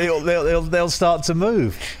amongst them. They'll start to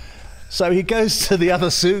move." So he goes to the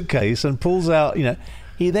other suitcase and pulls out.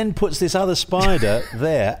 He then puts this other spider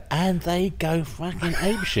there, and they go fucking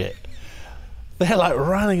apeshit. They're like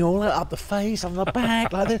running all up the face, on the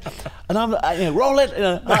back, like this. And I'm, roll it.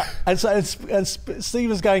 And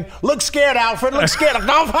Stephen's going, look scared, Alfred, look scared. I'm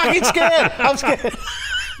not fucking scared. I'm scared.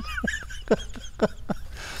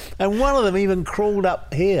 And one of them even crawled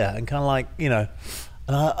up here and kind of like, and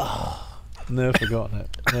never forgotten it.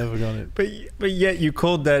 But yet you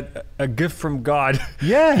called that a gift from God.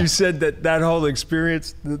 Yeah. You said that whole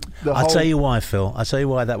experience, I'll tell you why, Phil. I'll tell you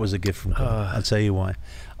why that was a gift from God. I'll tell you why.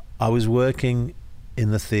 I was working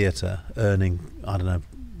in the theatre, earning, I don't know,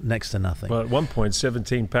 next to nothing. Well, at one point,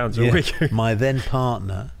 17 pounds a week. My then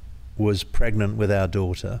partner was pregnant with our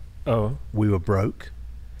daughter. Oh. We were broke.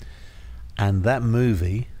 And that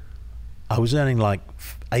movie, I was earning like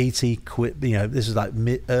 80 quid, this is like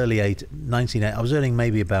early 1980. I was earning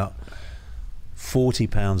maybe about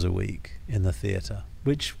 £40 a week in the theatre,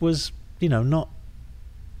 which was, not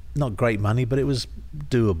great money, but it was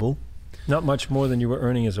doable. Not much more than you were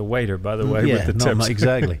earning as a waiter, by the way, yeah, with the tips.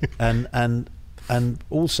 Exactly. And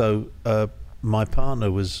also my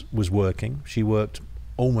partner was working. She worked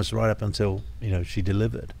almost right up until she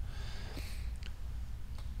delivered.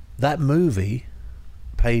 That movie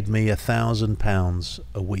paid me £1,000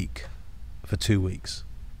 a week for 2 weeks.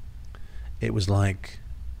 It was like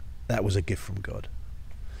that was a gift from God.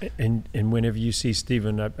 And whenever you see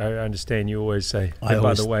Stephen, I understand you always say,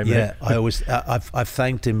 by the way, man. Yeah, I've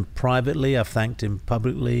thanked him privately, I've thanked him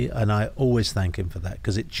publicly, and I always thank him for that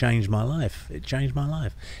because it changed my life. It changed my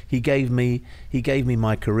life. He gave me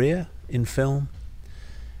my career in film.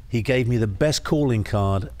 He gave me the best calling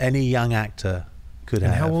card any young actor could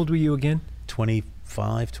have. And how old were you again?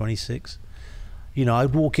 25, 26.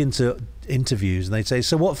 I'd walk into interviews and they'd say,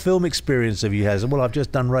 so what film experience have you had? Well, I've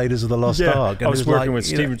just done Raiders of the Lost Ark. And I was working with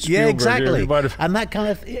Steven Spielberg. Yeah, exactly. And that kind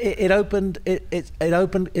of, it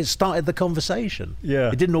started the conversation.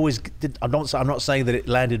 Yeah. It didn't always, I'm not saying that it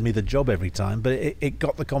landed me the job every time, but it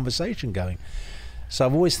got the conversation going. So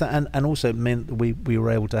I've always, and also it meant that we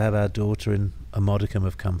were able to have our daughter in a modicum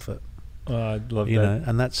of comfort. Oh, I love that.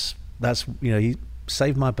 And that's he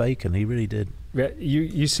saved my bacon. He really did.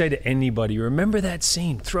 You say to anybody, remember that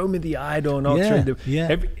scene, throw me the idol, and I'll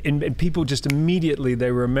and people just immediately they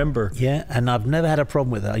remember. Yeah, and I've never had a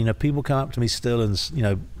problem with that. People come up to me still and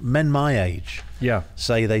men my age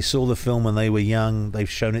say they saw the film when they were young, they've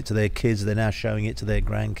shown it to their kids, they're now showing it to their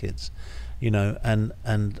grandkids,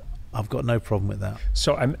 and I've got no problem with that.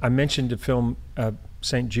 So I mentioned the film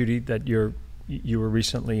St. Judy that you were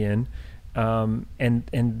recently in. And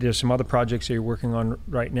there's some other projects that you're working on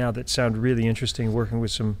right now that sound really interesting. Working with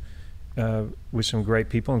some great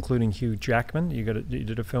people, including Hugh Jackman. You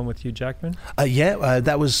did a film with Hugh Jackman.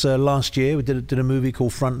 That was last year. We did a movie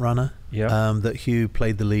called Front Runner. Yeah. That Hugh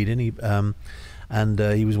played the lead in. He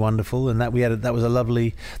was wonderful. And that was a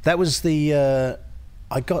lovely. That was the.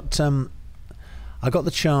 I got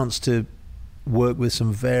the chance to work with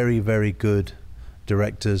some very, very good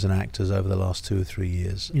directors and actors over the last 2 or 3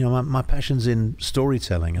 years. My passion's in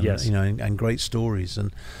storytelling and and great stories.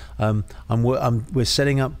 And we're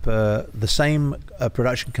setting up the same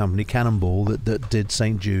production company, Cannonball, that did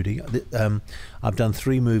St. Judy. I've done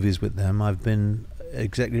 3 movies with them. I've been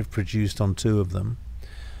executive produced on 2 of them,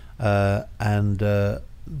 and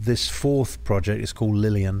this 4th project is called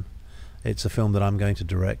Lillian. It's a film that I'm going to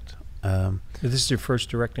direct. This is your first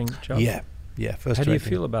directing job? Yeah, first. How do you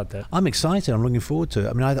feel about that? I'm excited. I'm looking forward to it.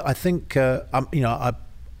 I mean, I think I'm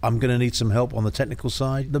going to need some help on the technical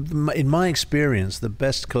side. In my experience, the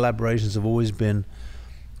best collaborations have always been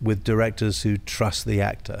with directors who trust the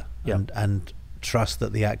actor and trust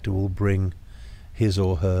that the actor will bring his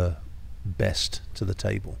or her best to the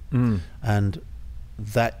table. And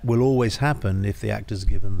that will always happen if the actor's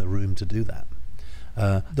given the room to do that.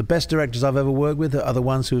 The best directors I've ever worked with are the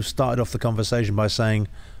ones who have started off the conversation by saying,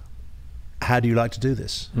 "How do you like to do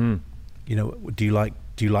this? You know, do you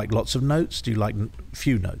like lots of notes? Do you like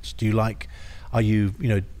few notes? Do you like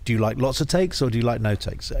do you like lots of takes, or do you like no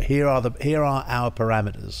takes? Here are our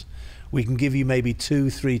parameters. We can give you maybe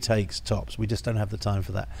 2-3 takes tops. We just don't have the time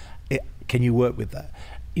for that. Can you work with that?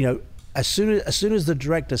 You know, as soon as the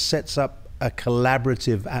director sets up a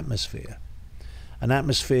collaborative atmosphere, an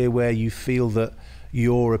atmosphere where you feel that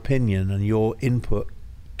your opinion and your input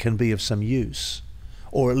can be of some use,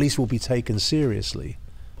 or at least will be taken seriously,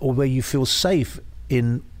 or where you feel safe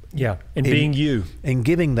in being you, in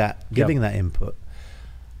giving that input,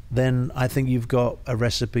 then I think you've got a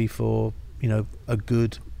recipe for, you know, a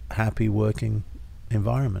good, happy working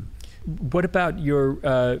environment. What about your,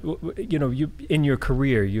 you in your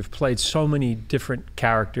career, you've played so many different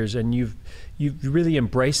characters, and you've really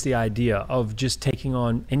embraced the idea of just taking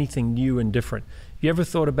on anything new and different. You ever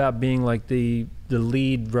thought about being like the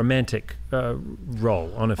lead romantic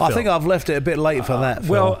role on a film? I think I've left it a bit late for that.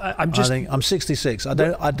 Well, I think I'm 66. I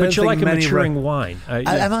don't. But think you're like a many maturing wine.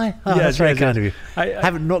 Am I? Oh, that's very kind of you. I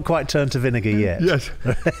haven't not quite turned to vinegar yet. Yes.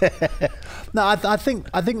 No, I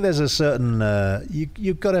think there's a certain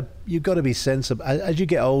you've got to be sensible as you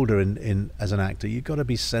get older in as an actor. You've got to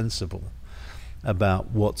be sensible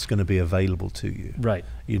about what's going to be available to you. Right.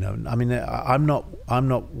 You know, I mean, I'm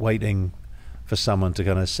not waiting for someone to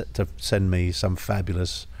kind of to send me some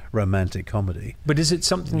fabulous romantic comedy. But is it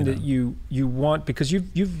something that you want, because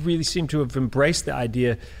you've really seemed to have embraced the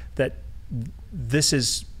idea that this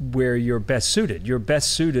is where you're best suited. You're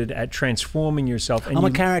best suited at transforming yourself. And I'm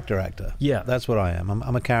a character actor. Yeah, that's what I am.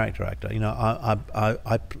 I'm a character actor. You know,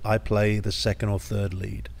 I play the second or third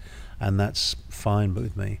lead, and that's fine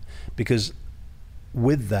with me, because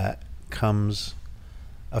with that comes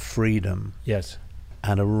a freedom. Yes.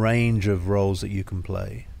 And a range of roles that you can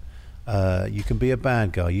play. You can be a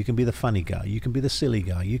bad guy, you can be the funny guy, you can be the silly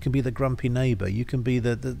guy, you can be the grumpy neighbor, you can be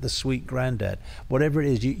the sweet granddad. Whatever it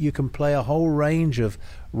is, you can play a whole range of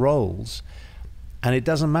roles, and it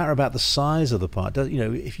doesn't matter about the size of the part. You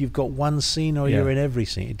know, if you've got one scene or you're in every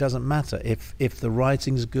scene, it doesn't matter. If the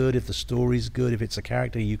writing's good, if the story's good, if it's a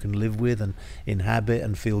character you can live with and inhabit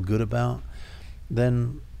and feel good about,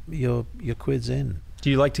 then your quid's in. Do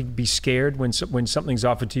you like to be scared when something's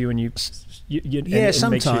offered to you and you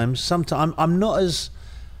sometimes I'm not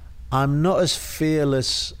as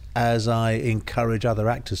fearless as I encourage other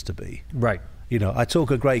actors to be. Right. You know, I talk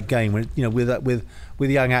a great game when, you know, with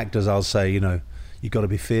young actors. I'll say, you know, you've got to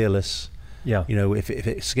be fearless. Yeah. You know, if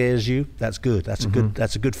it scares you, that's good.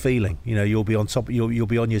 That's a good feeling. You know, you'll be on top. You'll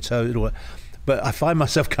be on your toes. But I find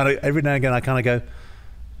myself kind of every now and again. I kind of go,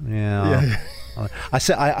 yeah. I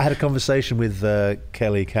had a conversation with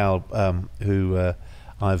Kelly Cal, who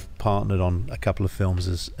I've partnered on a couple of films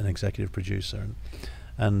as an executive producer,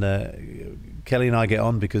 and Kelly and I get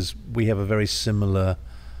on because we have a very similar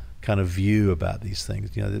kind of view about these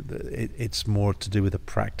things. You know, it's more to do with a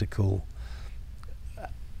practical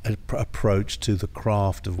approach to the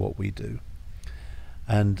craft of what we do.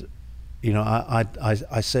 And you know,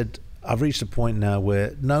 I said I've reached a point now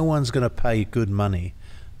where no one's going to pay good money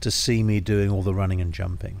to see me doing all the running and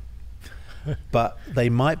jumping, but they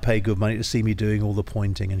might pay good money to see me doing all the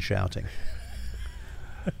pointing and shouting.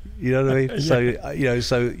 You know what I mean? So you know,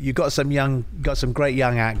 so you got some great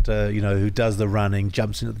young actor, you know, who does the running,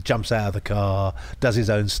 jumps out of the car, does his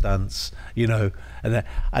own stunts, you know, and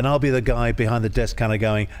I'll be the guy behind the desk, kind of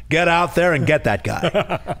going, "Get out there and get that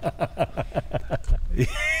guy." You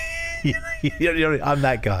know, I'm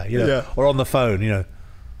that guy, you know, or on the phone, you know,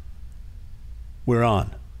 "We're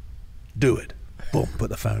on. Do it." Boom, put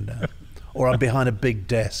the phone down. Or I'm behind a big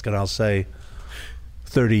desk and I'll say,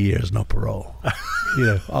 30 years, no parole. You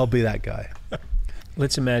know, I'll be that guy.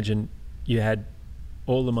 Let's imagine you had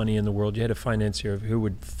all the money in the world. You had a financier who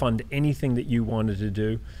would fund anything that you wanted to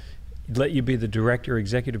do, let you be the director,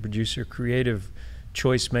 executive producer, creative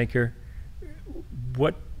choice maker.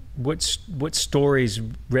 What stories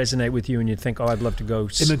resonate with you and you think, oh, I'd love to go?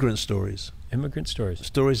 Immigrant stories. Immigrant stories.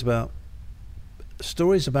 Stories about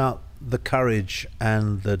the courage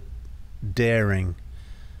and the daring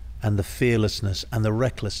and the fearlessness and the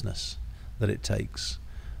recklessness that it takes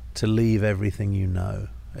to leave everything you know,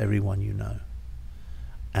 everyone you know,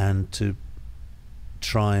 and to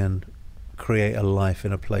try and create a life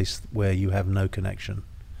in a place where you have no connection,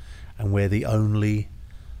 and where the only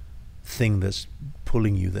thing that's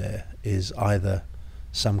pulling you there is either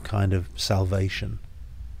some kind of salvation,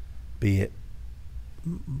 be it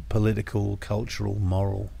political, cultural,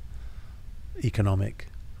 moral, economic,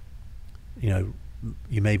 you know,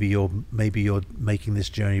 maybe you're making this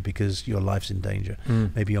journey because your life's in danger.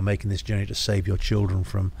 Maybe you're making this journey to save your children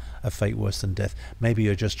from a fate worse than death. Maybe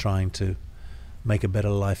you're just trying to make a better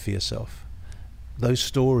life for yourself. Those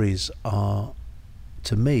stories are,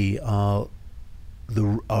 to me, are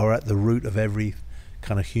at the root of every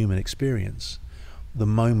kind of human experience. The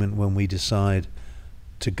moment when we decide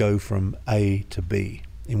to go from A to B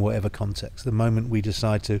in whatever context, the moment we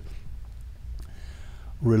decide to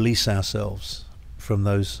release ourselves from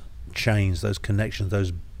those chains, those connections,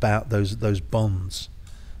 those bonds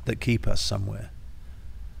that keep us somewhere.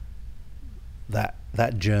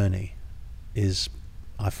 That journey is,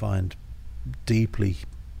 I find, deeply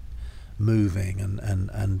moving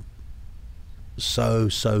and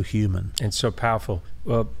so human and so powerful.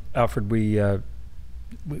 Well, Alfred, we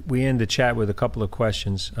end the chat with a couple of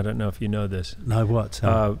questions. I don't know if you know this. No, what?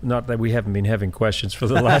 Not that we haven't been having questions for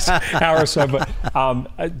the last hour or so, but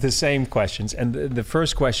the same questions. And the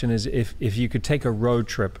first question is, if you could take a road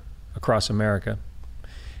trip across America,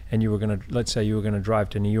 and you were going to, let's say you were going to drive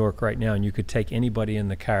to New York right now, and you could take anybody in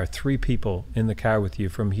the car, 3 people in the car with you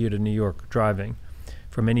from here to New York driving,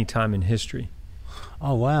 from any time in history.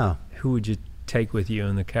 Oh, wow. Who would you take with you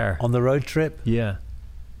in the car? On the road trip? Yeah.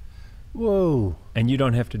 Whoa. And you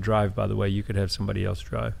don't have to drive, by the way. You could have somebody else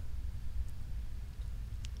drive.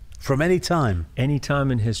 From any time? Any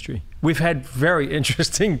time in history. We've had very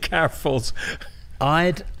interesting carfuls.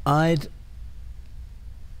 I'd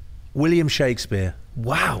William Shakespeare.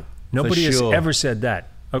 Wow. Nobody has ever said that.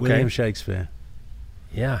 Okay. William Shakespeare.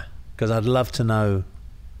 Yeah. Because I'd love to know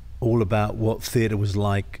all about what theatre was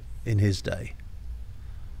like in his day.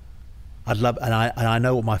 I'd love, and I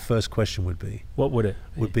know what my first question would be. What would it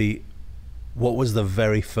be? Would be, what was the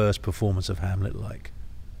very first performance of Hamlet like?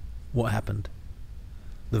 What happened?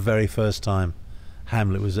 The very first time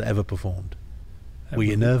Hamlet was ever performed. Were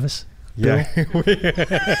you nervous? Yeah.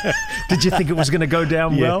 Did you think it was going to go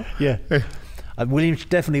down well? Yeah.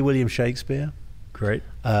 Definitely William Shakespeare. Great.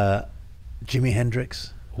 Jimi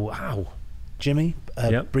Hendrix. Wow. Jimmy,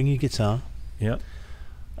 Yep. Bring your guitar. Yeah.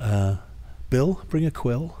 Bill, bring a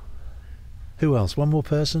quill. Who else? One more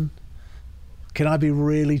person? Can I be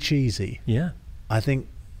really cheesy? Yeah. I think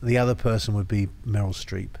the other person would be Meryl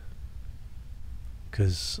Streep.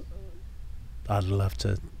 Because I'd love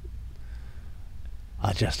to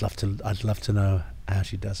know how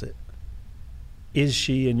she does it. Is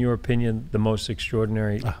she, in your opinion, the most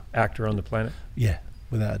extraordinary actor on the planet? Yeah,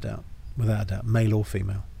 without a doubt. Without a doubt. Male or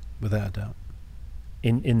female. Without a doubt.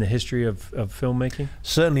 In the history of filmmaking?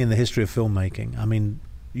 Certainly in the history of filmmaking. I mean,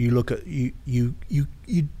 you look at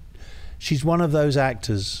she's one of those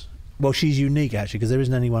actors. Well, she's unique actually, because there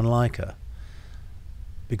isn't anyone like her.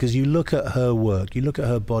 Because you look at her work, you look at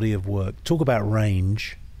her body of work. Talk about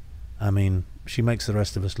range. I mean, she makes the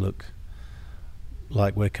rest of us look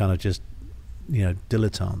like we're kind of just,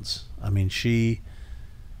 dilettantes. I mean, she's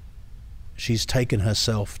taken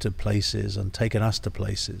herself to places and taken us to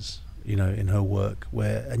places, in her work.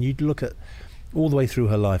 And you look at all the way through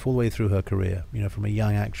her life, all the way through her career, from a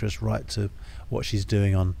young actress right to what she's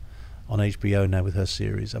doing on HBO now with her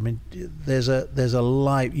series. I mean, there's a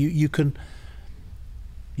life you can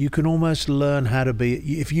almost learn how to be.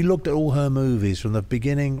 If you looked at all her movies from the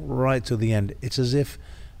beginning right to the end, it's as if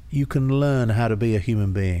you can learn how to be a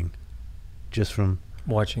human being just from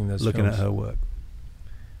watching those looking films. at her work.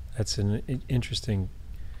 That's going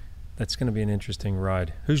to be an interesting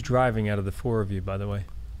ride. Who's driving out of the 4 of you, by the way?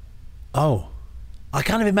 Oh, I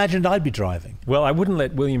kind of imagined I'd be driving. Well, I wouldn't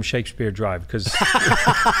let William Shakespeare drive because...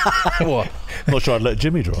 Well, I'm not sure I'd let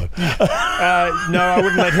Jimmy drive. No, I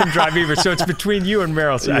wouldn't let him drive either. So it's between you and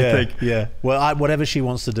Meryl, I think. Yeah. Well, whatever she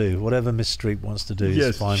wants to do, whatever Miss Streep wants to do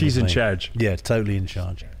is fine. She's with in me. charge. Yeah, totally in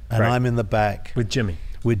charge. And Right. I'm in the back With Jimmy.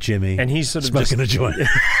 And he's sort of smoking a joint.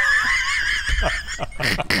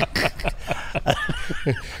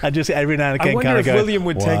 I just every now and again wonder kind if of go, William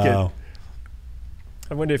would take it. wow.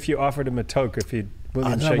 I wonder if you offered him a toke, if he'd...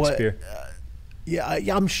 William I don't know what- Shakespeare.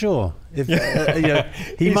 Yeah, I'm sure. If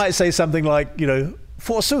he might say something like,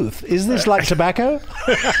 forsooth, is this like tobacco?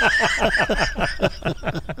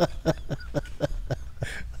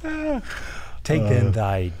 Take then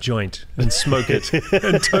thy joint and smoke it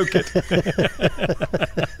and toke it.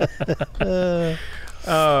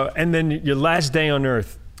 And then your last day on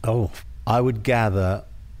earth. Oh, I would gather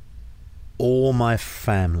all my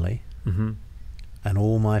family Mm-hmm. and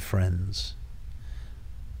all my friends,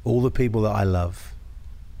 all the people that I love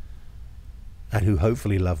and who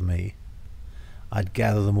hopefully love me. I'd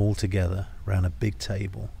gather them all together around a big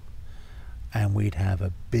table and we'd have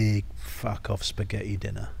a big fuck-off spaghetti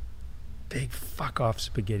dinner. Big fuck-off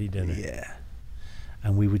spaghetti dinner. Yeah.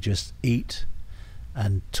 And we would just eat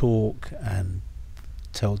and talk and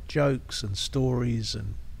tell jokes and stories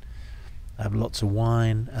and have lots of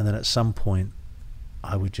wine, and then at some point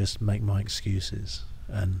I would just make my excuses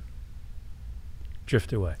and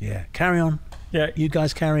drift away. Yeah, carry on. Yeah, you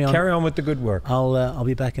guys carry on. Carry on with the good work. I'll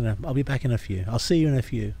be back in a few. I'll see you in a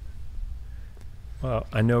few. Well,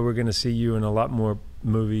 I know we're going to see you in a lot more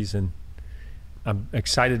movies, and I'm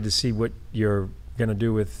excited to see what you're going to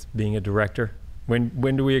do with being a director. When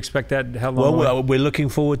do we expect that? How long? Well, we're looking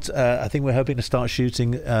forward to, I think we're hoping to start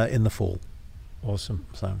shooting in the fall. Awesome.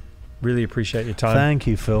 So, really appreciate your time. Thank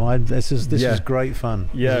you, Phil. This is great fun.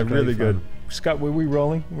 Yeah, really good. Scott, were we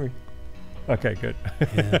rolling? Okay, good.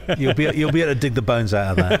 Yeah. You'll be able to dig the bones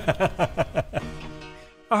out of that.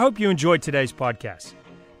 I hope you enjoyed today's podcast.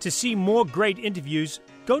 To see more great interviews,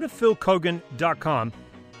 go to philkeoghan.com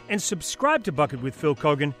and subscribe to Bucket with Phil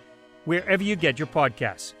Keoghan wherever you get your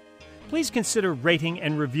podcasts. Please consider rating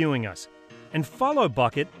and reviewing us. And follow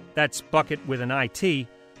Bucket, that's Bucket with an IT,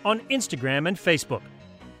 on Instagram and Facebook.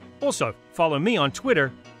 Also, follow me on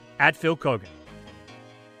Twitter, @Phil Keoghan.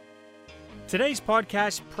 Today's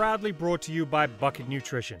podcast proudly brought to you by Bucket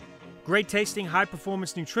Nutrition. Great tasting,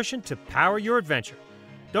 high-performance nutrition to power your adventure.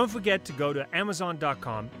 Don't forget to go to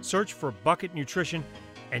Amazon.com, search for Bucket Nutrition,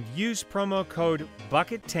 and use promo code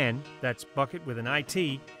BUCKET10, that's Bucket with an IT,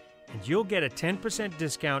 and you'll get a 10%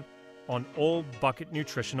 discount on all Bucket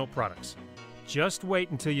nutritional products. Just wait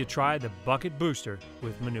until you try the Bucket Booster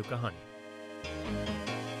with Manuka Honey.